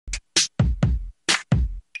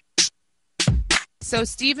So,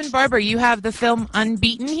 Stephen Barber, you have the film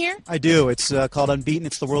Unbeaten here? I do. It's called Unbeaten.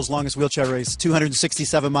 It's the world's longest wheelchair race,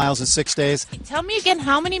 267 miles in 6 days. Tell me again,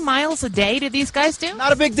 how many miles a day do these guys do?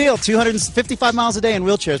 Not a big deal. 255 miles a day in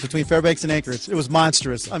wheelchairs between Fairbanks and Anchorage. It was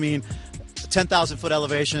monstrous. I mean, 10,000-foot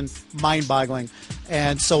elevation, mind-boggling.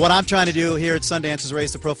 And so what I'm trying to do here at Sundance is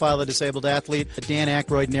raise the profile of the disabled athlete. Dan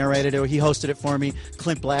Aykroyd narrated it. He hosted it for me.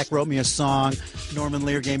 Clint Black wrote me a song. Norman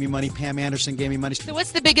Lear gave me money. Pam Anderson gave me money. So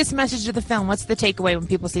what's the biggest message of the film? What's the takeaway when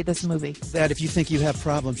people see this movie? That if you think you have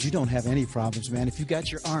problems, you don't have any problems, man. If you got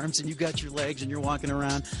your arms and you got your legs and you're walking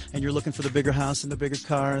around and you're looking for the bigger house and the bigger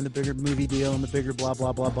car and the bigger movie deal and the bigger blah,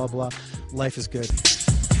 blah, blah, blah, blah, life is good.